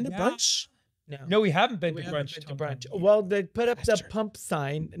 Have you been to Yeah. brunch? No, we haven't been We to haven't brunch. been to Tom. brunch. Well, they put up the pump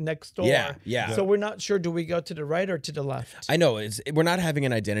sign next door. Yeah. So we're not sure. Do we go to the right or to the left? I know we're not having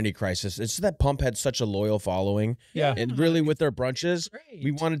an identity crisis. It's just that Pump had such a loyal following. Yeah. And really with their brunches, Great.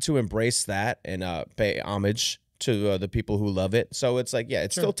 we wanted to embrace that and pay homage to the people who love it. So it's like, yeah,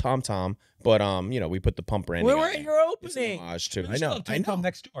 it's still Tom Tom, but we put the Pump branding. We were on at it. your It's an opening. homage to. We I still know. have Tom Tom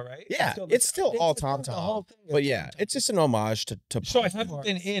next door, right? Yeah, it's still all Tom The whole Tom. thing is But Tom yeah, Tom. it's just an homage to So I Pump. haven't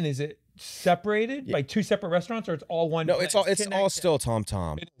been in. Is it separated by two separate restaurants, or it's all one? No, place? it's all connected. still Tom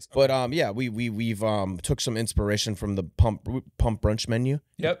Tom. It is. But we've took some inspiration from the Pump brunch menu.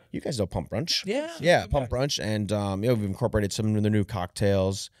 Yep. You guys know Pump brunch. Yeah. Pump brunch, and we've incorporated some of the new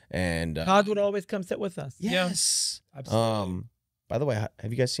cocktails and Todd would always come sit with us. yes. Absolutely. By the way,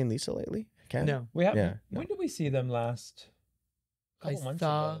 have you guys seen Lisa lately? Ken? No. We have. Yeah, When did we see them last? A couple I months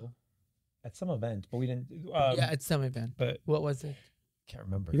saw- ago. At some event, but we didn't. Yeah, it's some event. But What was it? can't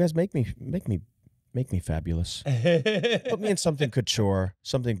remember. You guys make me fabulous. Put me in something couture,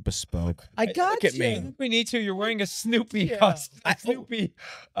 something bespoke. I got Look at you. me. We need to. You're wearing a Snoopy Yeah. costume. Snoopy.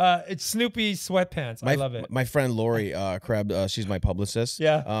 It's Snoopy sweatpants. I love it. My friend Lori Kreb, she's my publicist.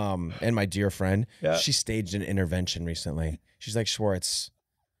 Yeah. And my dear friend. Yeah. She staged an intervention recently. She's like, Schwartz,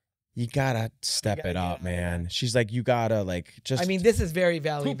 you gotta step it up, man. She's like, you gotta just. I mean, this is very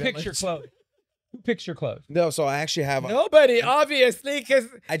Valley Who picks your Village. clothes? Who picks your clothes? No, so I actually have. Nobody, obviously, because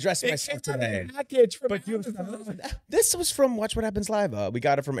I dressed myself today. package from But you- Amazon. This was from Watch What Happens Live. We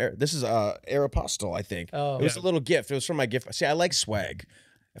got it from this is Aeropostale, I think. Oh. It was a little gift. It was from my gift. See, I like swag.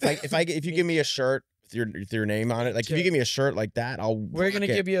 If you give me a shirt with your name on it, like if you give me a shirt like that, We're gonna rock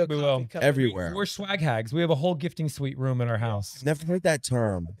it give you a We will. coffee cup. everywhere. We're swag hags. We have a whole gifting suite room in our house. Never heard that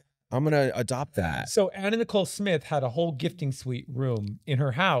term. I'm gonna adopt that. So Anna Nicole Smith had a whole gifting suite room in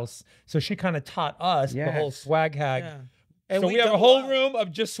her house. So she kind of taught us the whole Yes. swag hag. Yeah. So we have a double whole up. room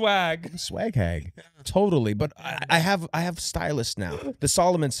of just swag. Swag hag, totally. But I have stylists now. The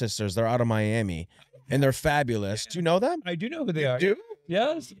Solomon sisters. They're out of Miami, and they're fabulous. Do you know them? I do know who they are. Do?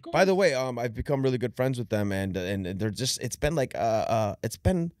 Yes. Of course. By the way, I've become really good friends with them, and they're just. It's been like it's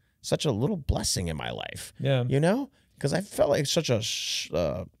been such a little blessing in my life. Yeah. You know, because I felt like such a.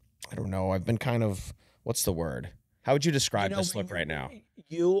 I don't know. I've been kind of. What's the word? How would you describe this when look right now?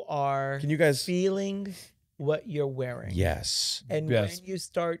 You are Can you guys? feeling what you're wearing. Yes. And Yes. when you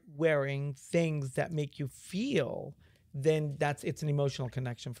start wearing things that make you feel, then it's an emotional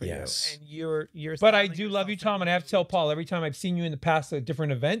connection for Yes. you. And you're But I styling do love you, yourself Tom, and I have to tell Paul every time I've seen you in the past at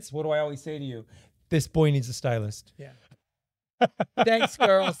different events, what do I always say to you? This boy needs a stylist. Yeah. Thanks,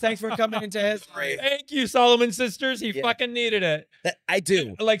 girls. Thanks for coming into history. Thank you, Solomon sisters. He fucking needed it. I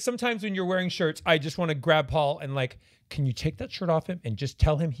do. Like sometimes when you're wearing shirts, I just want to grab Paul and like, can you take that shirt off him and just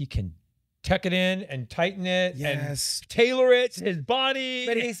tell him he can tuck it in and tighten it Yes. and tailor it to his body.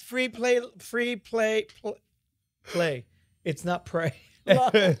 But he's free play. It's not pray.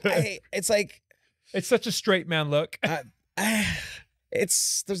 It's like It's such a straight man look.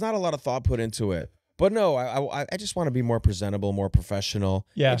 there's not a lot of thought put into it. But no, I just want to be more presentable, more professional.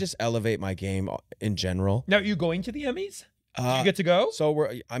 Yeah. I just elevate my game in general. Now, you going to the Emmys? Do you get to go? So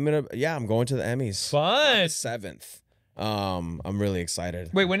I'm going to the Emmys. Fun. On the 7th. I'm really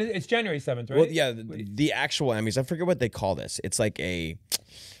excited. Wait, when it's January 7th, right? Well, yeah, the actual Emmys. I forget what they call this. It's like a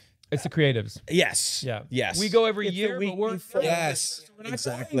It's the creatives. yes. Yeah. Yes. We go every It's the year, week but we're before. Yes.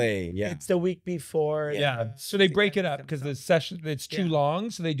 Exactly. Yeah. It's the week before. Yeah. So they break it up because the session it's too long.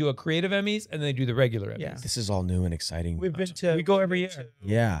 So they do a creative Emmys and they do the regular Emmys. Yeah. This is all new and exciting. We've been to. We go every year.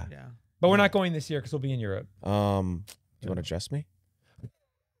 Yeah. Yeah. But we're not going this year because we'll be in Europe. Do you want to dress me?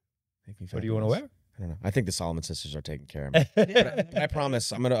 What do you want to wear? I don't know. I think the Solomon sisters are taking care of me. But I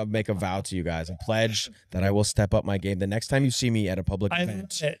promise, I'm gonna make a vow to you guys, a pledge that I will step up my game. The next time you see me at a public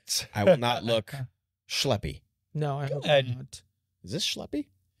event, it. I will not look schleppy. No, I hope Good. not. Is this schleppy?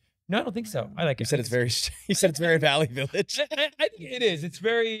 No, I don't think so. I like it. You said it's very. You said it's very Valley Village. I think it is. It's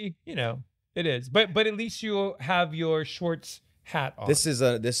very, it is. But at least you have your Schwartz hat on. This is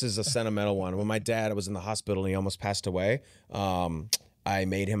a sentimental one. When my dad was in the hospital and he almost passed away, I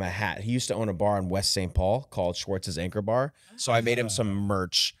made him a hat. He used to own a bar in West St. Paul called Schwartz's Anchor Bar. So I made him some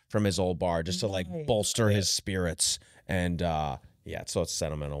merch from his old bar just to like bolster his spirits. And yeah, so it's a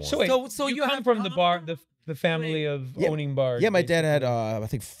sentimental one. So wait, So you you come have from the bar, the family of owning bars. Yeah, my dad had basically. I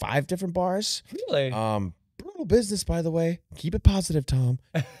think 5 different bars. Really? Brutal business, by the way. Keep it positive, Tom.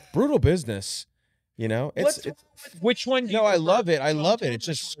 Brutal business. You know, it's Which one? Do you no, I prefer? love it. I love it. It's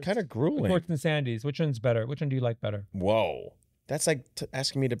just kind of grueling. Schwartz and Sandy's. Which one's better? Which one do you like better? Whoa, that's like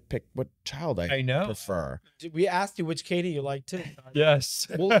asking me to pick what child I know. prefer. We asked you which Katie you like too. Yes.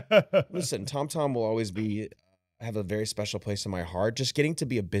 Well, listen, Tom will always be have a very special place in my heart. Just getting to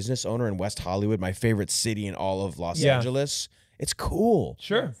be a business owner in West Hollywood, my favorite city in all of Los Angeles. It's cool.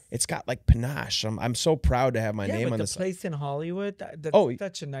 Sure. It's got like panache. I'm so proud to have my name on the this place in Hollywood. That's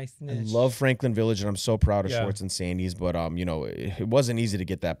such a nice niche. I love Franklin Village, and I'm so proud of Schwartz and Sandy's. But you know, it wasn't easy to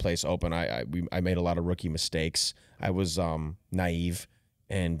get that place open. I made a lot of rookie mistakes. I was naive,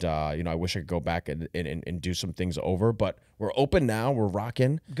 and you know, I wish I could go back and do some things over. But we're open now. We're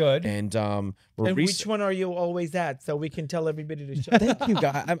rocking. Good. And which one are you always at, so we can tell everybody to show? Thank you,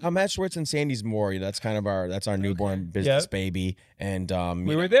 guys. I'm at Schwartz and Sandy's more. That's kind of our newborn business baby. And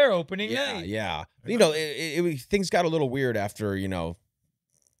we were there opening night. Yeah. You know, things got a little weird after, you know,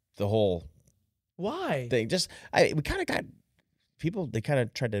 the whole thing. We kind of got people. They kind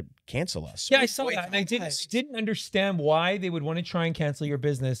of tried to cancel us. Yeah, I saw that, and I didn't understand why they would want to try and cancel your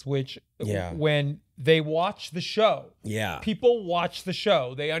business. Which when they watch the show, people watch the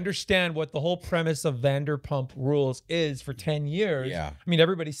show. They understand what the whole premise of Vanderpump Rules is for 10 years. Yeah, I mean,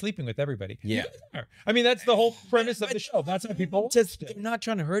 everybody's sleeping with everybody. Yeah, I mean, that's the whole premise of the show. That's how people they're not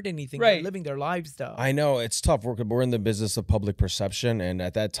trying to hurt anything. Right, they're living their lives though. I know it's tough. We're in the business of public perception, and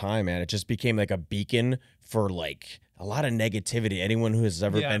at that time, man, it just became like a beacon for like a lot of negativity. Anyone who has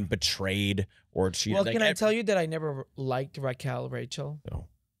ever been betrayed or cheated. Well, can I tell you that I never liked Rachel? No.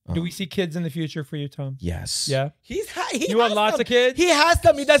 Do we see kids in the future for you, Tom? Yes. Yeah. You want lots of kids? He has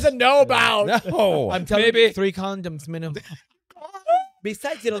them he doesn't know about. No. I'm telling you, 3 condoms minimum.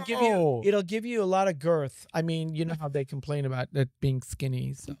 Besides, it'll give you a lot of girth. I mean, you know how they complain about it being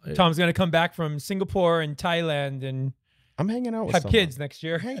skinny. So Tom's gonna come back from Singapore and Thailand and I'm hanging out with have kids next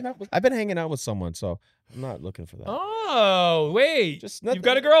year. I've been hanging out with someone, so I'm not looking for that. Oh, wait. You've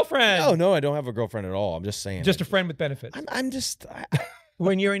got a girlfriend. No, I don't have a girlfriend at all. I'm just saying. Just a friend with benefits. I'm just...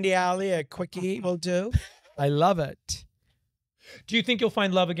 When you're in the alley, a quickie will do. I love it. Do you think you'll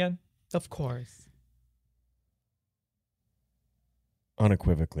find love again? Of course.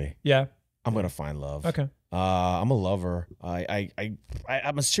 Unequivocally. Yeah. I'm going to find love. Okay. I'm a lover.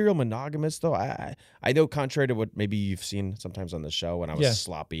 I'm a serial monogamous, though. I know, contrary to what maybe you've seen sometimes on the show, when I was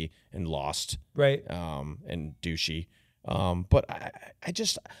sloppy and lost, right? And douchey. But I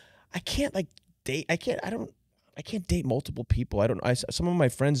can't like date. I can't date multiple people. Some of my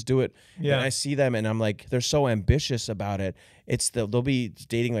friends do it. Yeah. And I see them, and I'm like, they're so ambitious about it. They'll be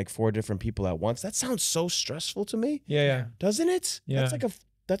dating like 4 different people at once. That sounds so stressful to me. Yeah. Doesn't it? Yeah.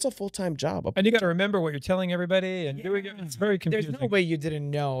 That's a full-time job. And you got to remember what you're telling everybody and doing it. It's very confusing. There's no way you didn't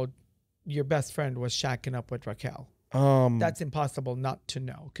know your best friend was shacking up with Raquel. That's impossible not to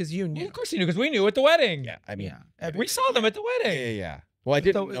know, because you knew. Well, of course you knew, because we knew at the wedding. Yeah, I mean, we saw them at the wedding. Yeah. Well, I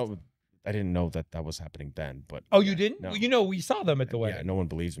didn't know that was happening then. But you didn't? No. Well, you know, we saw them at the wedding. Yeah, no one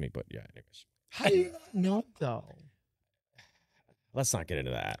believes me, but yeah. Anyways. How do you know though? Let's not get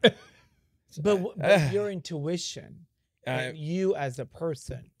into that. but your intuition. And you as a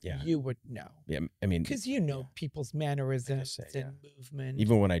person, you would know. Yeah, I mean, because you know people's mannerisms and movement.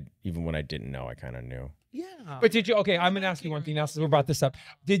 Even when I didn't know, I kind of knew. Yeah. But did you? Okay, I'm gonna ask you one thing now since we brought this up.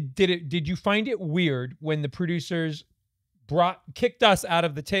 Did you find it weird when the producers kicked us out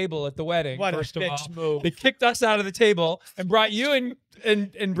of the table at the wedding? First of all, they kicked us out of the table and brought you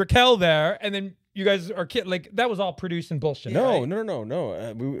and Raquel there, and then you guys are like that was all produced and bullshit. No.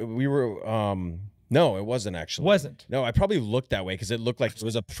 We were. No, it wasn't actually. Wasn't? No, I probably looked that way because it looked like it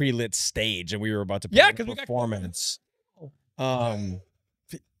was a pre-lit stage and we were about to put a performance. Honestly,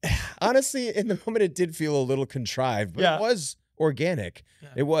 in the moment, it did feel a little contrived, but it was organic. Yeah.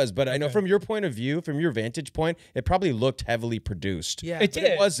 It was, but I know from your point of view, from your vantage point, it probably looked heavily produced. Yeah, it did.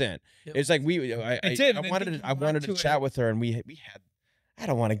 It wasn't. It's like I wanted to chat with her, and we had. I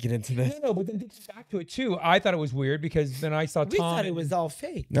don't want to get into this. No, but then thinking back to it too, I thought it was weird because then I saw Tom. We thought it was all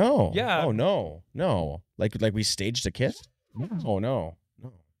fake. No. Yeah. Oh no. Like we staged a kiss. Oh no.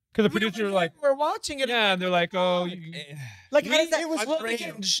 Because the producers were like, we're watching it. Yeah, and they're like, oh, like how does that? It was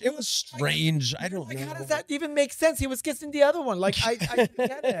strange. It was strange. I don't know. How does that even make sense? He was kissing the other one. Like I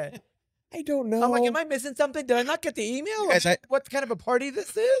get it. I don't know. I'm like, am I missing something? Did I not get the email? Guys, what kind of a party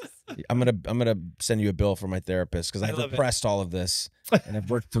this is? I'm gonna send you a bill for my therapist because I've repressed all of this and I've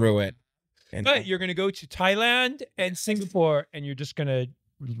worked through it. But you're gonna go to Thailand and Singapore, and you're just gonna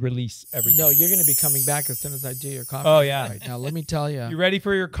release everything. No, you're gonna be coming back as soon as I do your coffee. Oh yeah. Right now, let me tell you. You ready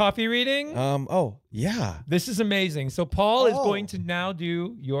for your coffee reading? Oh yeah. This is amazing. So Paul is going to now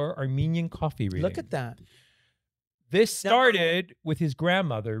do your Armenian coffee reading. Look at that. This started with his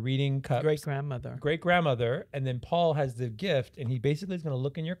grandmother reading cups. Great-grandmother. And then Paul has the gift, and he basically is going to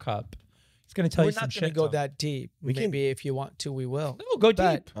look in your cup. He's going to tell you some shit. We're not going to go that deep. Maybe if you want to, we will. No, go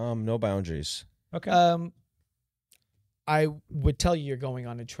deep. No boundaries. Okay. I would tell you you're going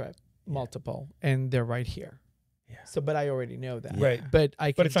on a trip, multiple, and they're right here. Yeah. So, but I already know that. Right. But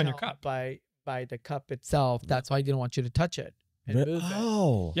I can But it's on your tell cup. by the cup itself. That's why I didn't want you to touch it and move it.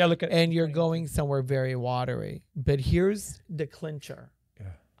 Oh. Yeah, look at And you're going somewhere very watery. But here's the clincher.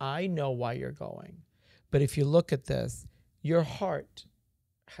 Yeah. I know why you're going. But if you look at this, your heart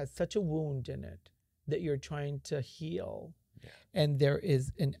has such a wound in it that you're trying to heal. Yeah. And there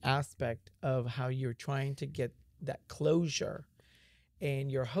is an aspect of how you're trying to get that closure.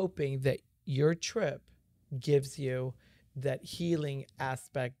 And you're hoping that your trip gives you that healing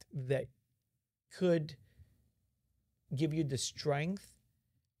aspect that could give you the strength,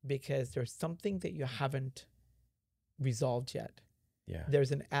 because there's something that you haven't resolved yet. Yeah.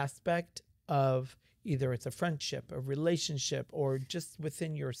 There's an aspect of either it's a friendship, a relationship, or just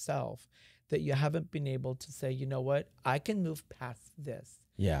within yourself that you haven't been able to say, you know what, I can move past this.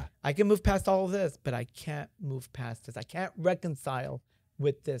 Yeah. I can move past all of this, but I can't move past this. I can't reconcile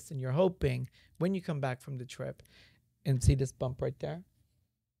with this. And you're hoping when you come back from the trip and see this bump right there,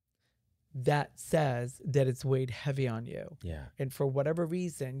 that says that it's weighed heavy on you. Yeah. And for whatever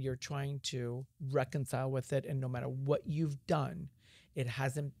reason, you're trying to reconcile with it. And no matter what you've done, it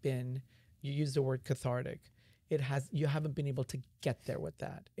hasn't been, you use the word cathartic. You haven't been able to get there with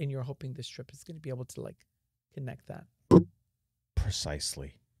that. And you're hoping this trip is going to be able to like connect that.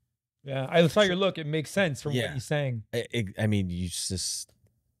 Precisely. Yeah, I saw your look. It makes sense from what you're saying. I mean, you just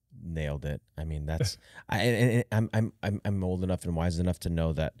nailed it. I mean, that's I'm old enough and wise enough to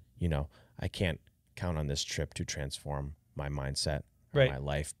know that, you know, I can't count on this trip to transform my mindset or my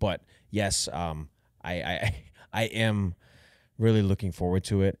life. But yes, I am really looking forward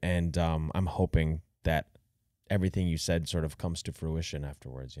to it, and I'm hoping that everything you said sort of comes to fruition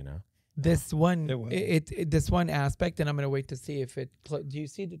afterwards. You know, this one this one aspect, and I'm gonna wait to see if it. Do you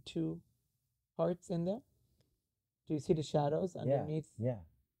see the two hearts in there? Do you see the shadows underneath? Yeah.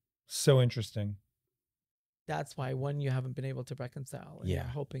 So interesting. That's why one you haven't been able to reconcile. And you're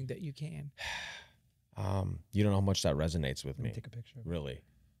hoping that you can. You don't know how much that resonates with me. Take a picture. Really.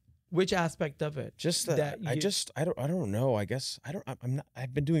 Which aspect of it? Just that I don't know. I guess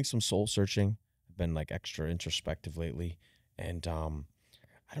I've been doing some soul searching. I've been like extra introspective lately, and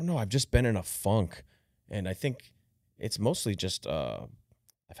I don't know. I've just been in a funk, and I think it's mostly just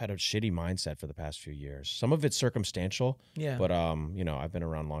I've had a shitty mindset for the past few years. Some of it's circumstantial, but you know, I've been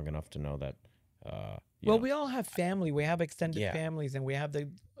around long enough to know that. Well, we all have family. We have extended families, and we have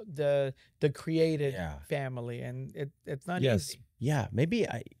the created family, and it's not easy. Yeah, maybe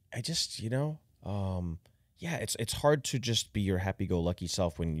I just, you know, it's hard to just be your happy-go-lucky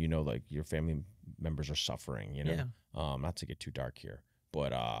self when, you know, like your family members are suffering, you know. Not to get too dark here,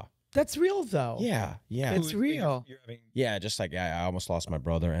 but that's real though. Yeah, it's real. Yeah, just like I almost lost my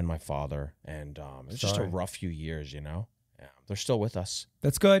brother and my father, and it was just a rough few years, you know. Yeah, they're still with us.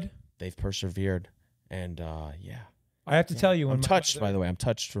 That's good. They've persevered, and I have to tell you, when I'm touched. By the way, I'm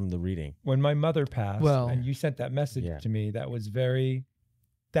touched from the reading. When my mother passed, and you sent that message to me, that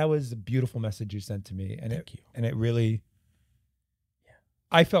was a beautiful message you sent to me, and it really,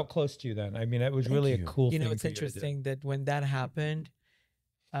 I felt close to you then. I mean, it was really a cool thing. You know, it's interesting that when that happened,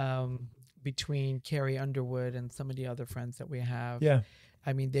 between Carrie Underwood and some of the other friends that we have,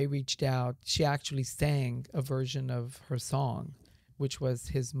 I mean, they reached out. She actually sang a version of her song, which was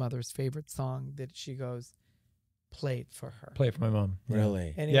his mother's favorite song, that she goes, played for her. Play it for my mom.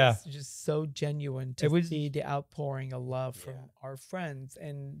 Really? And it's just so genuine to see the outpouring of love from our friends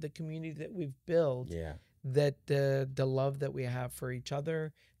and the community that we've built. Yeah. That the love that we have for each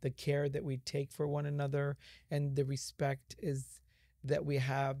other, the care that we take for one another, and the respect that we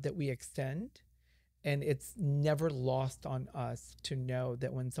have, that we extend. And it's never lost on us to know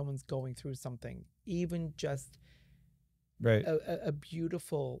that when someone's going through something, even just a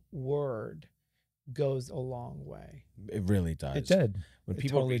beautiful word goes a long way. It really does. It did. When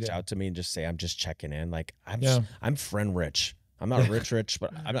people reach out to me and just say, "I'm just checking in," like I'm friend rich. I'm not rich,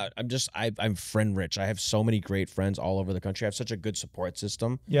 but I'm friend rich. I have so many great friends all over the country. I have such a good support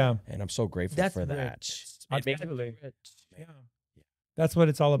system. Yeah, and I'm so grateful for that. Absolutely. Yeah. That's what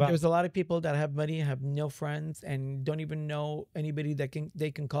it's all about. There's a lot of people that have money, have no friends, and don't even know anybody that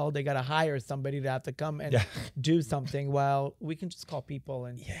they can call. They got to hire somebody to have to come and do something. While we can just call people,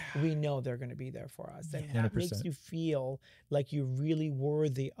 and we know they're going to be there for us. And that makes you feel like you're really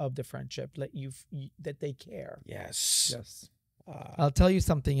worthy of the friendship, that they care. Yes. I'll tell you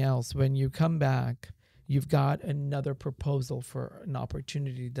something else. When you come back, you've got another proposal for an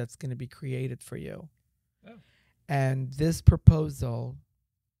opportunity that's going to be created for you. And this proposal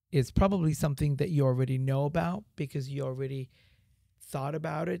is probably something that you already know about, because you already thought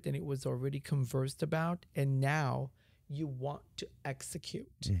about it and it was already conversed about. And now you want to execute.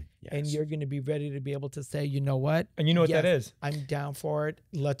 Yes. And you're going to be ready to be able to say, you know what? And you know what that is. I'm down for it.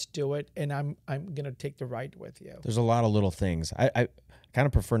 Let's do it. And I'm going to take the ride with you. There's a lot of little things. I kind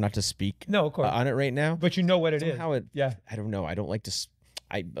of prefer not to speak of course. On it right now. But you know what it is. Yeah. I don't know. I don't like to...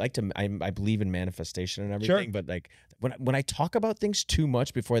 I believe in manifestation and everything, sure. but like when I talk about things too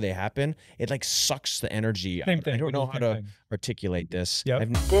much before they happen, it like sucks the energy. Same thing. I don't know how to articulate this. Yep.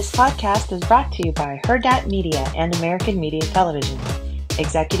 This podcast is brought to you by Herdat Media and American Media Television.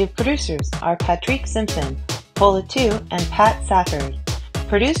 Executive producers are Patrik Simpson, Pol and Patrik, and Pat Safford.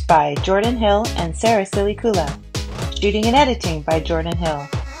 Produced by Jordan Hill and Sarah Silicula. Shooting and editing by Jordan Hill.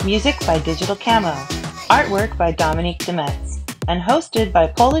 Music by Digital Camo. Artwork by Dominique Demetz. And hosted by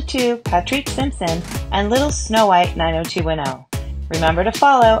Pol and Patrik Simpson and Little Snow White 90210. Remember to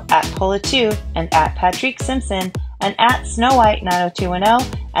follow at Pol and at Patrik Simpson and at Snow White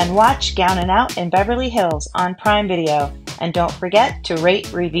 90210 and watch Gown and Out in Beverly Hills on Prime Video. And don't forget to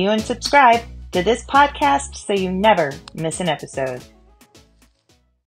rate, review, and subscribe to this podcast so you never miss an episode.